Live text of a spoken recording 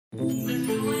To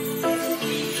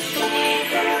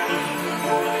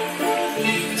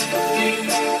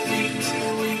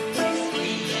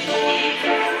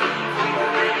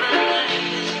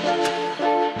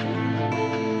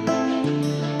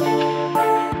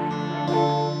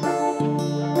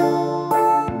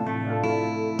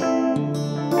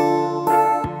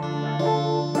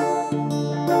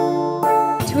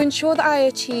ensure that I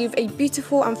achieve a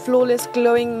beautiful and flawless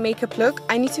glowing makeup look,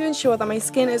 I need to ensure that my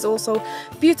skin is also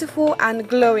beautiful and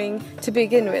glowing to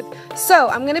begin with. So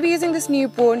I'm going to be using this new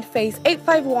Braun Face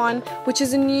 851, which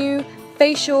is a new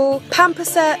facial pamper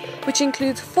set, which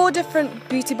includes 4 different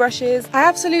beauty brushes. I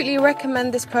absolutely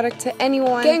recommend this product to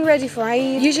anyone getting ready for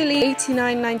Eid. Usually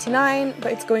 $89.99,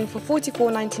 but it's going for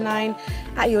 $44.99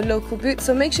 at your local boot.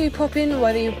 So make sure you pop in,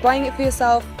 whether you're buying it for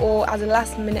yourself or as a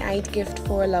last minute Eid gift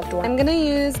for a loved one. I'm going to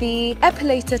use the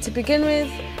epilator to begin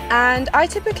with, and I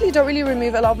typically don't really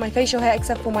remove a lot of my facial hair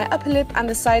except for my upper lip and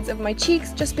the sides of my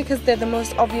cheeks, just because they're the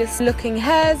most obvious looking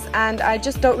hairs and I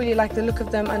just don't really like the look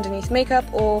of them underneath makeup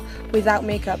or without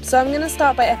makeup. So I'm going to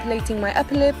start by epilating my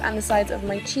upper lip and the sides of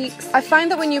my cheeks. I find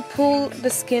that when you pull the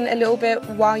skin a little bit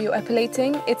while you're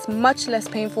epilating, it's much less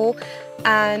painful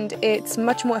and it's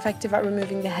much more effective at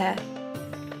removing the hair.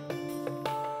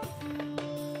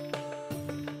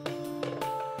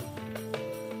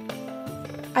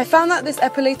 I found that this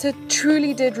epilator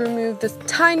truly did remove the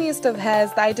tiniest of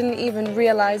hairs that I didn't even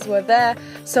realize were there,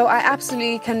 so I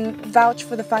absolutely can vouch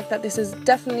for the fact that this is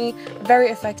definitely very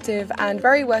effective and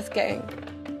very worth getting.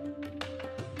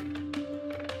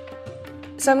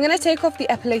 So I'm going to take off the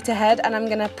epilator head and I'm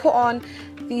going to put on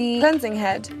the cleansing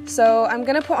head. So I'm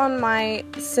going to put on my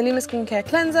Salima skincare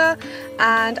cleanser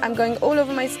and I'm going all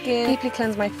over my skin, deeply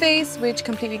cleanse my face, which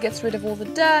completely gets rid of all the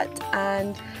dirt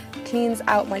and cleans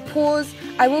out my pores.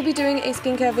 I will be doing a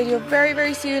skincare video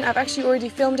very soon. I've actually already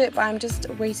filmed it, but I'm just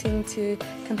waiting to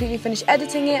completely finish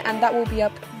editing it, and that will be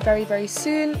up very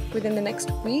soon, within the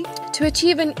next week. To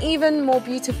achieve an even more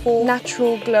beautiful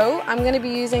natural glow, I'm going to be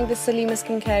using the Salima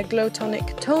Skincare Glow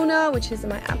Tonic Toner, which is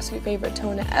my absolute favorite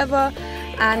toner ever,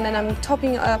 and then I'm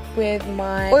topping it up with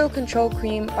my Oil Control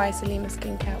Cream by Salima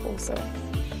Skincare also.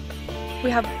 We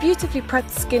have beautifully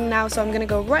prepped skin now, so I'm going to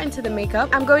go right into the makeup.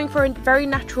 I'm going for a very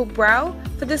natural brow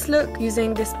for this look,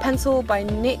 using this pencil by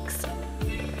NYX.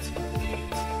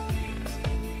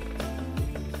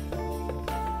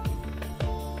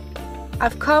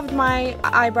 I've carved my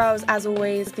eyebrows as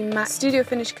always, the matte Studio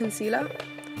Finish concealer.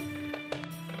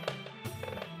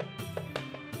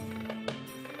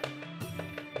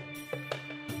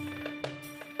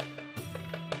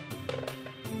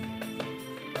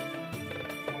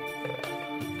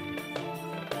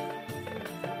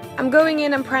 I'm going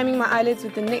in and priming my eyelids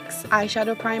with the NYX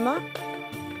eyeshadow primer.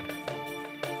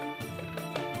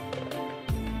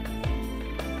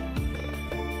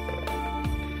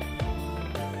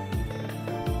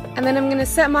 And then I'm going to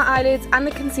set my eyelids and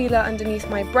the concealer underneath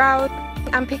my brow.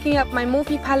 I'm picking up my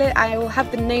Morphe palette. I will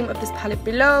have the name of this palette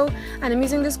below, and I'm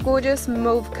using this gorgeous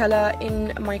mauve colour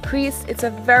in my crease. It's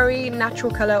a very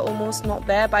natural colour, almost not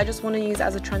there, but I just want to use it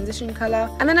as a transition colour.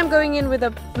 And then I'm going in with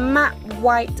a matte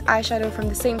white eyeshadow from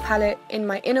the same palette in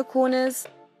my inner corners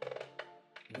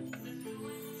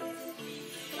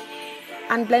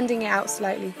and blending it out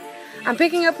slightly. I'm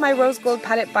picking up my rose gold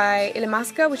palette by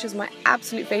Illamasqua, which is my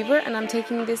absolute favourite, and I'm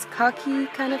taking this khaki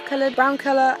kind of coloured brown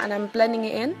colour and I'm blending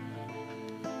it in.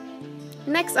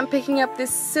 Next, I'm picking up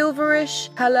this silverish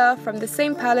colour from the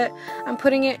same palette and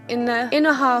putting it in the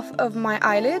inner half of my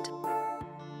eyelid.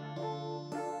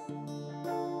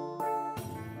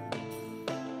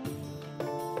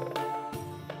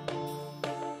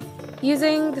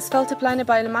 Using this felt tip liner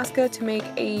by Illamasqua to make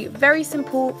a very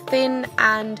simple, thin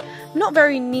and not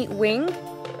very neat wing.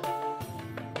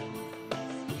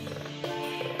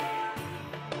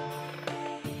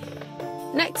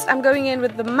 Next, I'm going in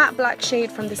with the matte black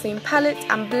shade from the same palette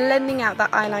and blending out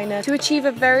that eyeliner to achieve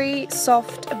a very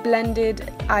soft,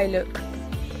 blended eye look.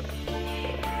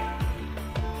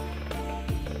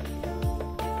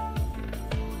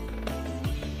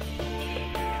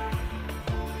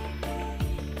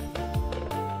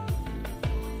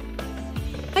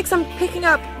 Next, I'm picking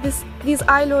up these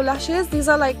Eyelure lashes. These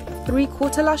are like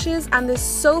 3/4 lashes and they're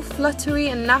so fluttery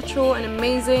and natural and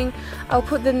amazing. I'll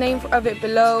put the name of it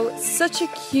below. Such a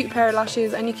cute pair of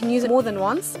lashes and you can use it more than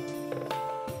once.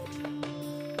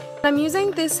 I'm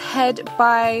using this head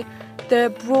by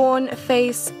the Braun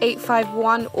Face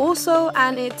 851 also,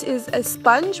 and it is a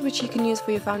sponge which you can use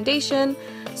for your foundation.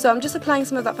 So I'm just applying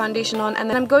some of that foundation on and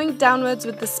then I'm going downwards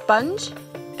with the sponge.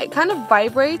 It kind of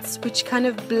vibrates, which kind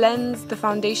of blends the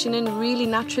foundation in really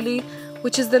naturally,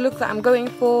 which is the look that I'm going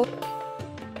for.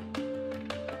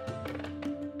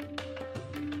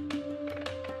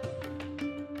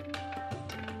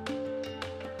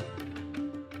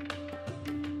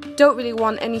 don't really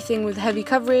want anything with heavy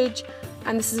coverage,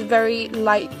 and this is a very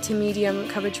light to medium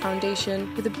coverage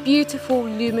foundation with a beautiful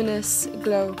luminous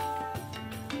glow.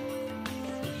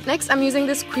 Next, I'm using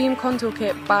this cream contour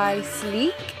kit by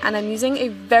Sleek, and I'm using a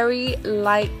very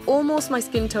light, almost my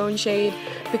skin tone shade,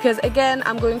 because again,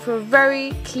 I'm going for a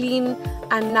very clean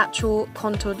and natural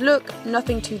contoured look,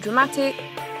 nothing too dramatic.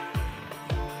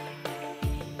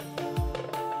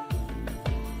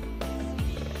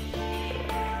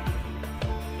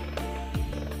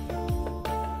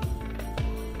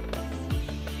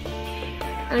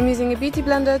 And I'm using a beauty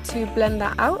blender to blend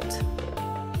that out.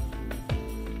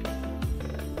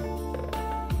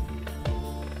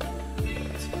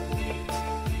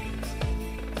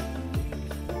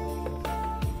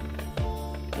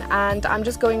 And I'm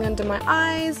just going under my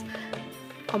eyes,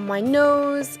 on my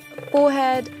nose,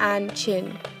 forehead and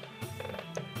chin.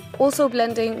 Also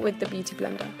blending with the beauty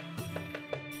blender.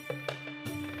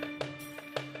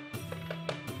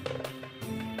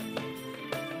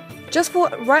 Just for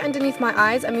right underneath my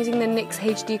eyes, I'm using the NYX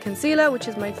HD Concealer, which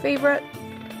is my favourite.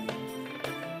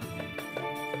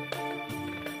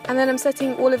 And then I'm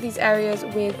setting all of these areas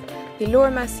with the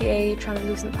Mercier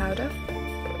translucent powder.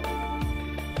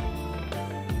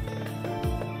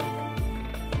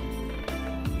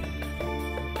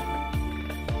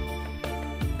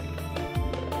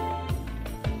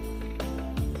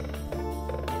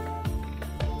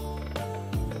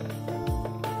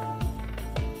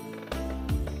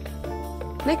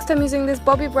 Next, I'm using this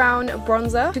Bobbi Brown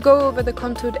bronzer to go over the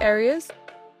contoured areas.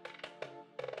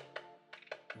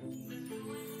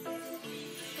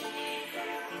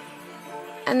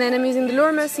 And then I'm using the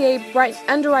Mercier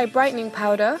Under Eye Brightening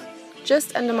Powder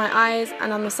just under my eyes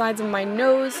and on the sides of my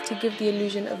nose to give the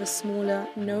illusion of a smaller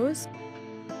nose.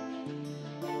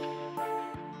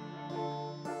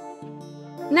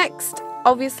 Next,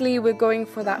 obviously we're going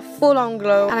for that full-on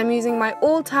glow, and I'm using my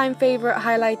all-time favorite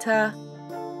highlighter,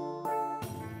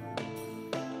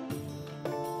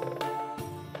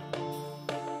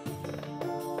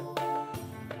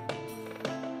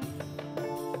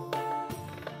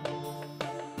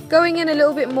 going in a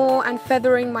little bit more and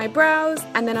feathering my brows,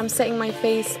 and then I'm setting my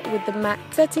face with the matte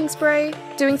setting spray,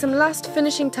 doing some last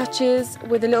finishing touches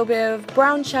with a little bit of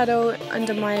brown shadow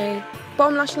under my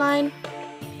bottom lash line.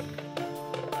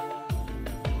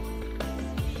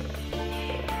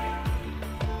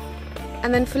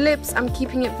 And then for lips, I'm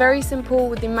keeping it very simple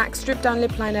with the MAC Stripdown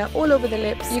lip liner all over the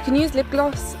lips. You can use lip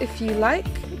gloss if you like,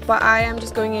 but I am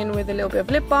just going in with a little bit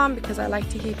of lip balm because I like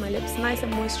to keep my lips nice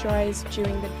and moisturized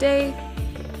during the day.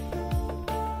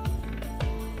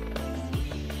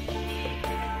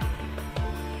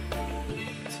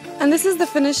 And this is the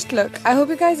finished look. I hope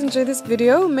you guys enjoyed this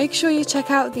video. Make sure you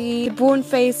check out the Braun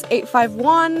Face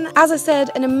 851. As I said,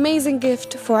 an amazing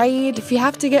gift for Eid. If you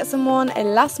have to get someone a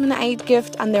last minute Eid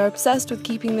gift and they're obsessed with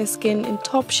keeping their skin in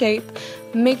top shape,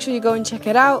 make sure you go and check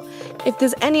it out. If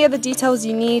there's any other details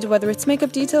you need, whether it's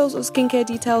makeup details or skincare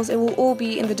details, it will all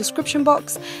be in the description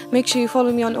box. Make sure you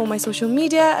follow me on all my social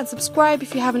media and subscribe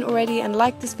if you haven't already, and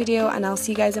like this video, and I'll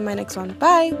see you guys in my next one.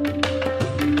 Bye!